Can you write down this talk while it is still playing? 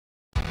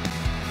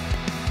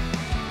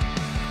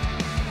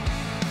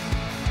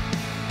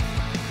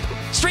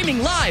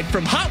Streaming live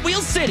from Hot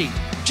Wheels City.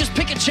 Just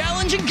pick a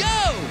challenge and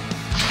go!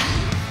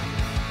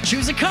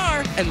 Choose a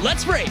car and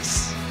let's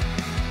race.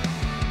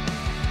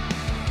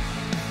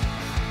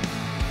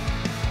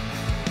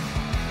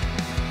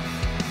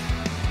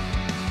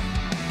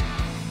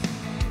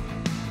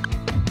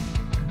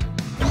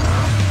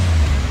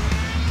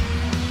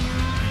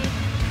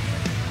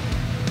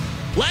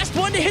 Last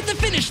one to hit the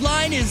finish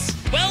line is,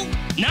 well,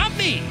 not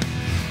me.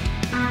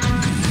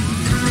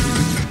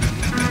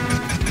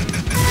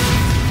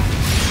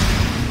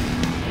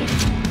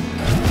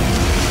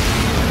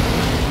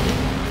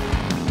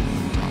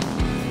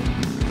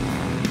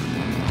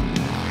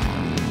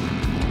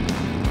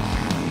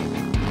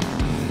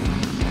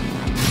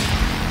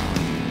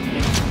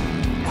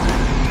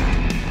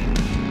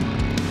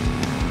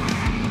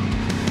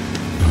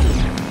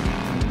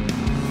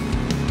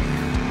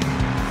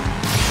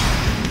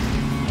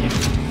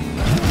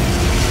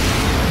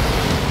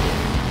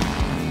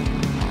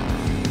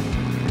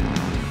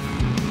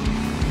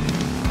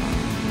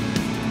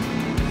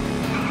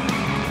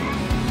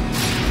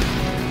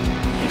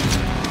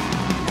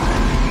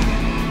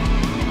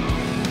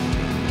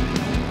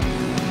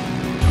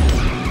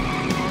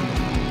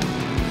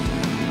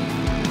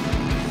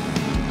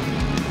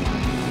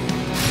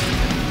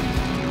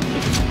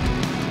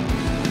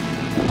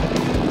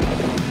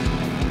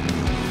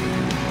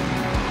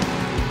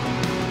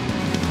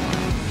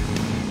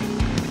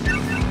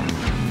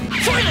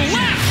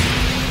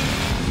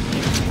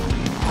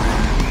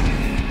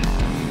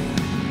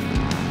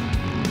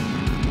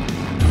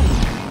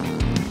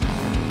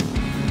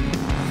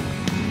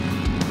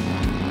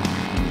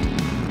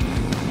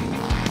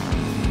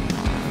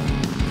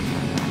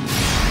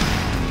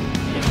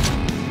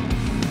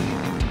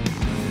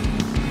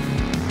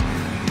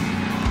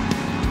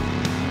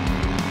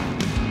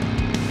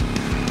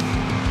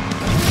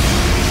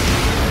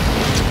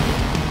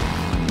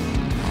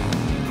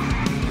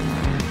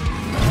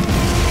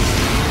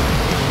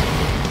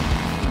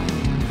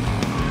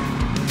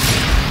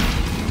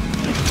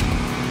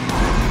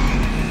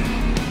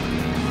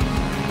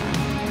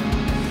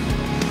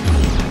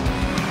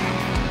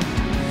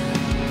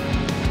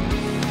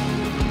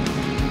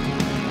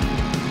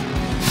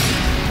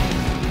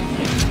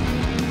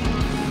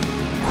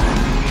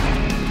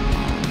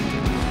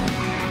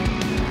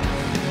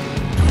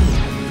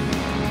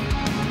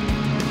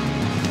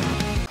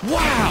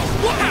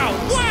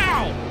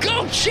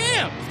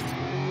 Champ!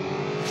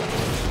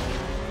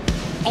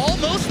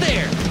 Almost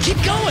there.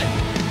 Keep going.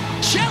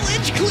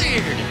 Challenge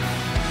cleared.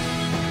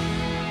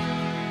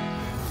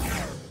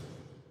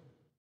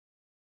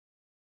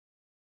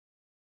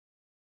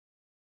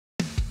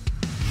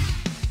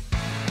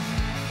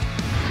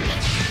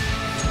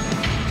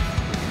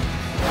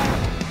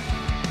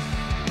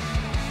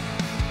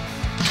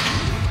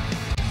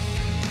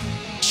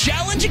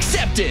 Challenge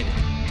accepted.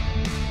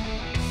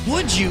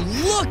 Would you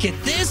look at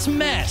this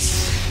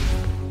mess?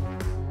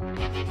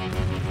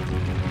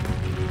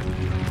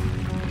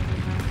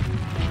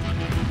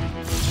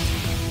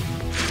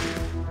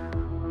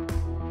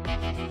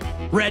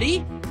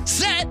 Ready,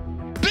 set,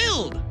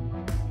 build!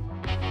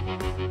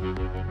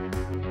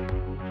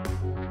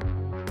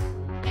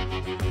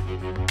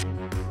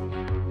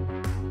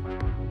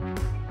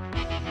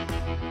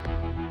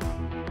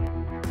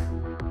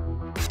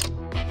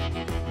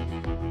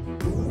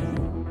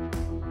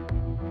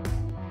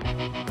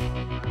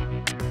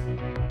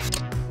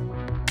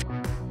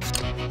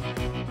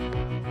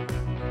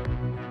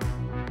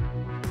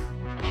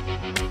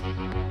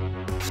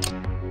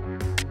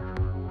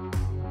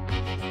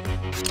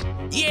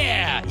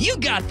 Yeah, you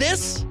got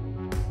this!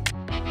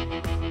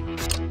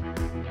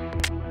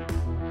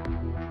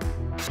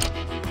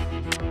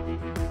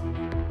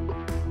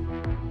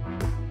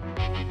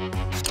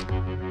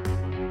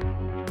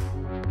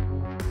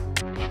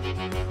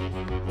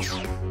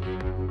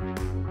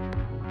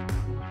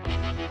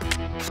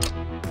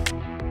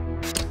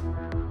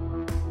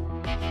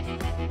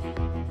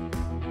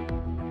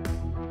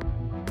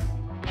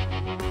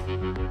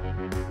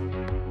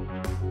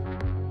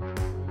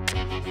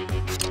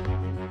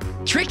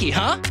 Tricky,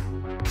 huh?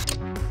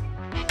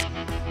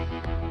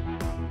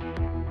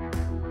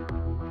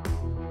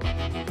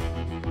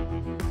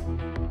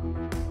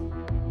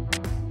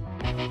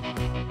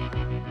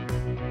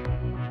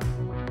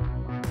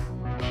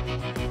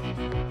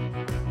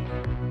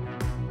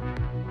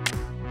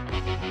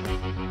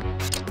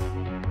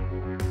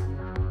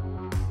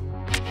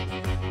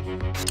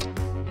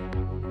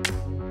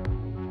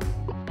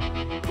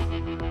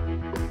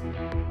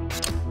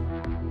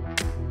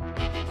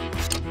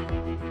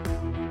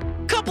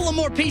 Couple of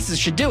more pieces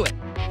should do it.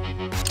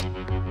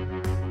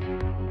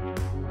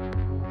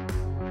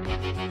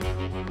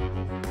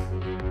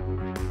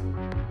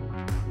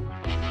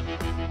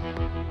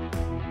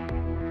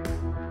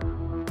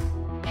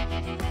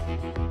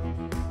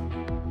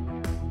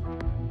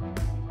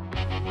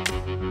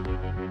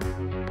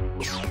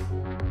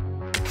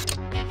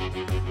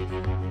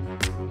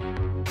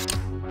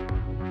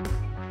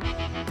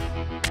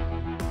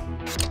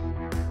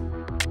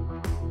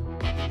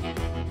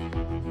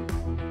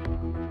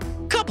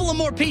 of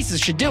more pieces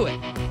should do it.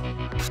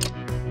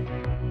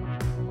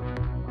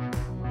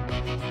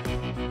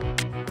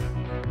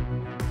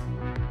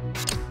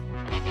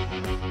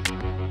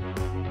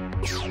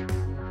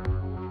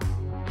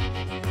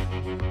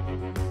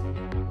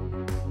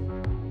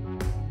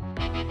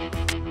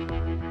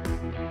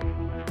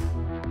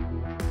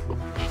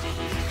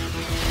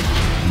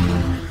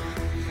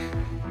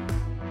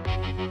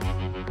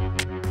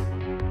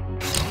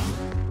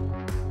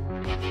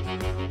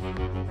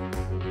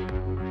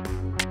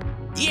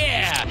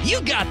 Yeah,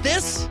 you got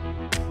this!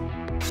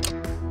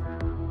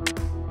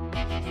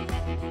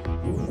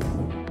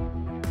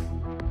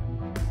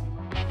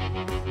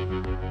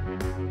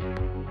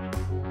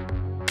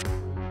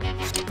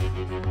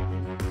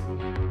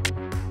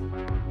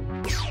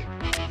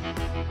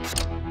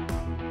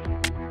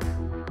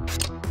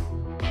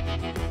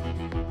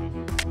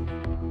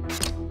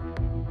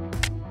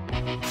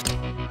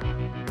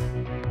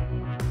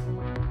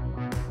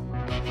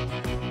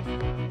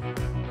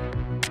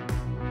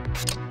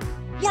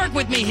 Work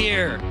with me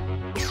here!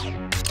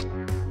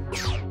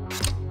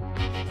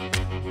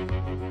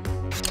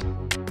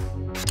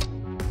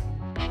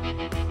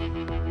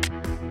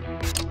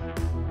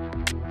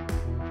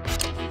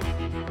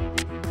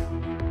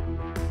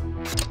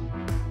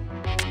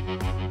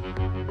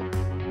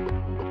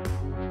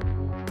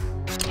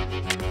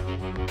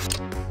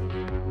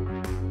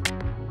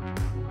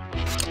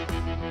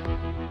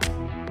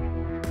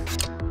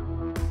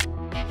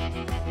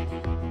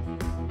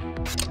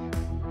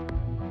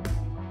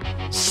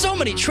 So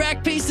many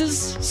track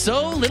pieces,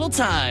 so little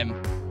time.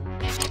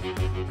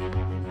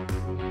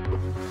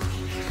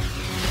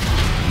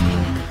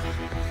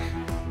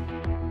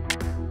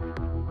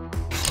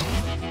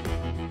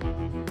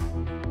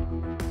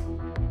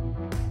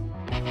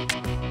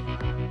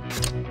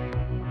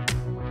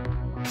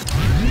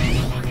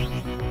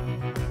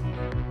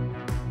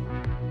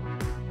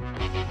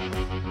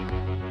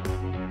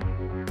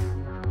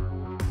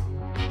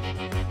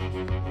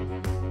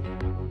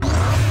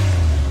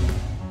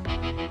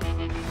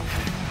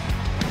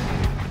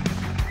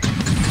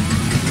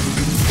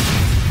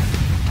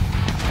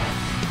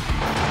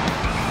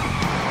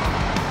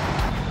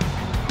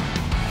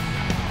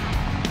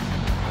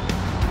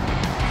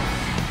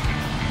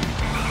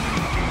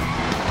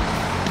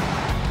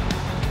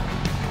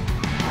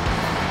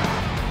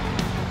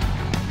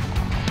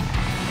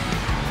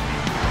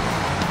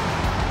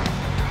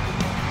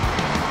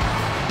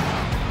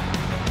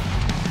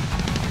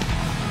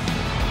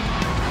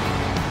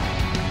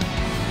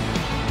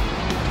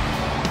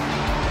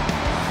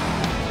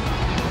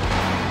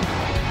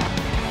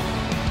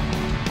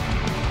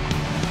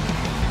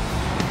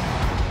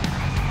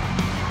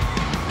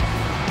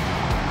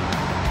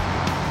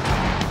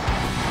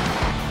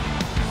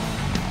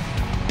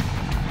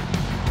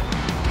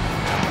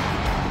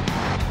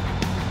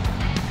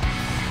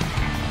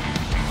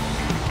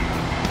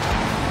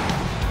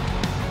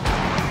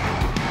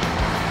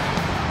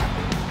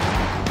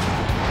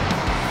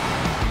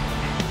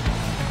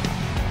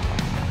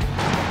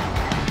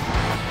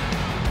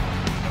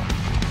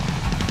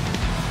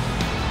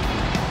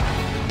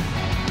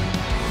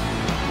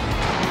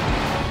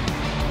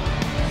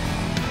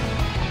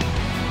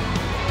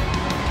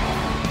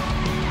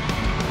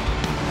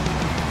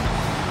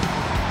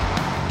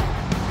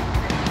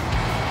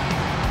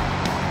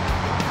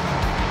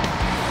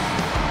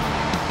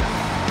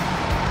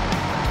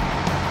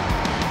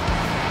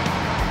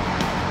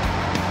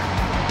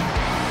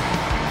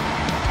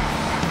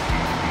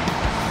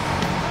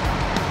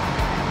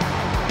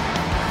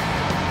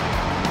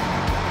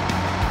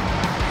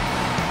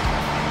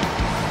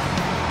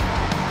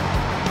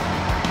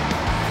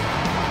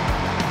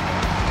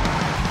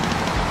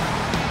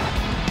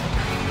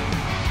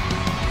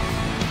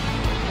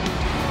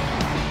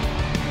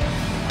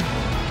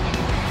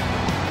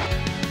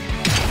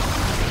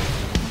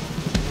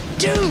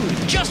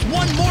 Dude, just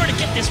one more to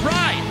get this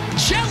ride.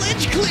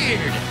 Challenge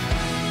cleared.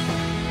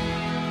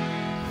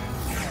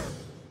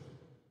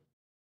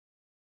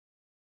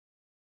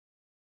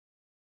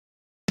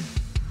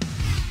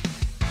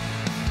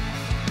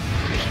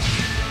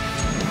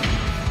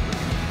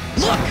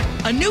 Look,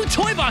 a new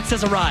toy box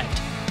has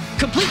arrived.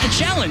 Complete the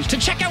challenge to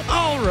check out.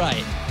 All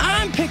right,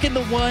 I'm picking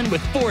the one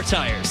with 4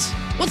 tires.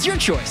 What's your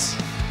choice?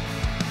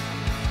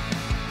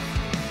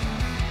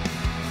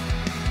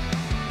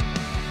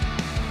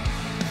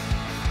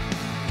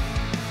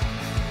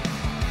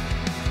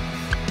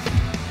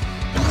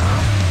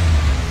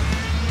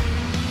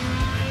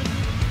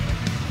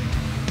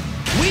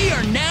 We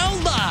are now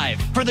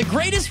live for the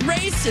greatest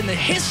race in the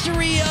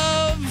history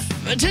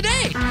of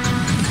today.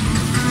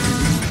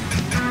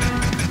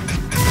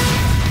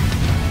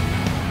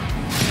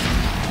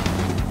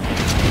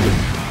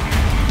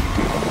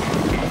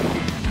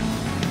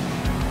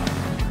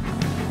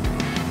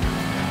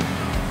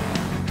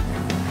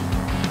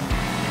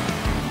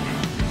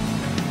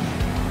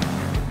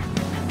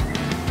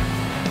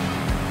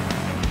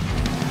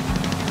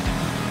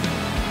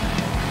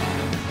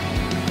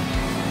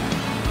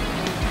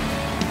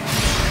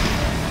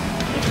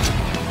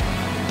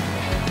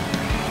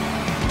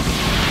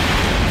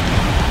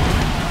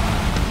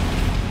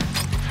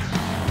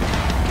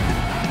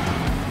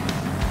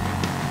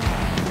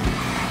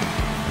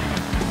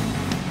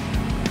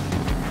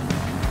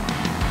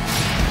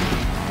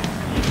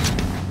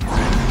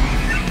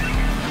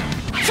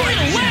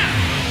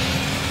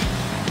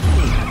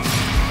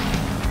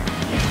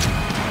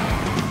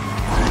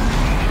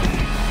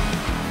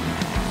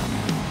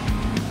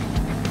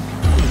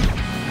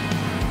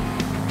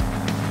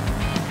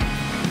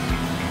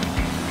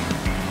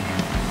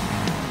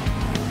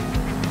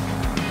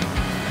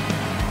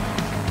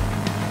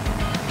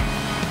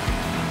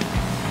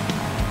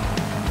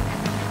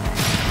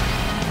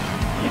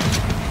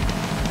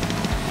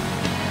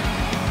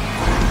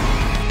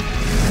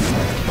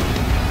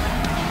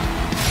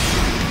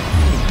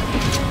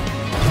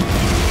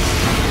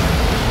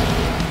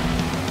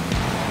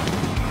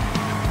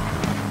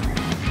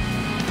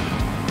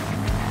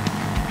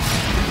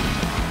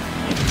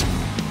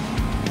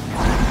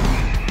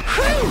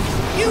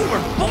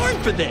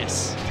 for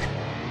this.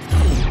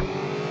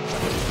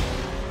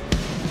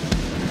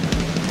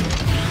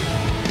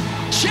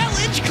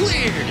 Challenge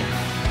cleared.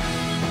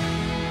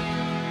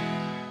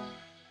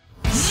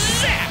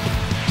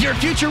 Zap! Your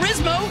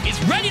Futurismo is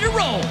ready to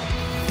roll.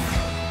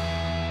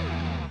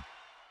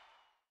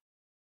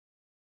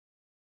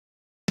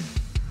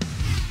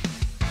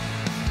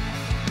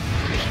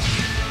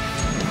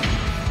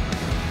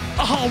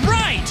 All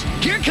right,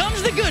 here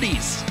comes the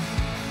goodies.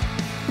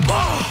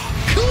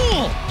 Oh,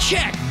 cool,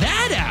 check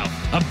that out.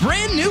 A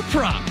brand new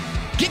prop.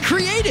 Get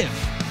creative.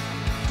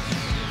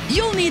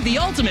 You'll need the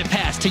ultimate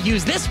pass to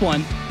use this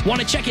one.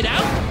 Want to check it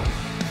out?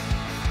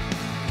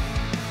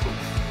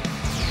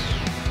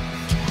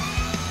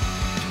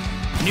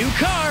 New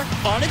car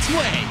on its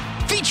way.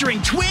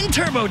 Featuring twin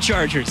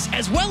turbochargers,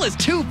 as well as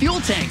 2 fuel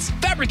tanks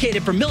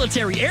fabricated for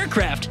military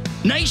aircraft.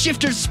 Night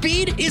Shifter's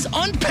speed is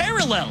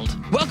unparalleled.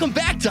 Welcome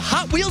back to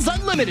Hot Wheels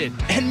Unlimited.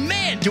 And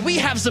man, do we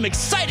have some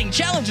exciting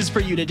challenges for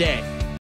you today.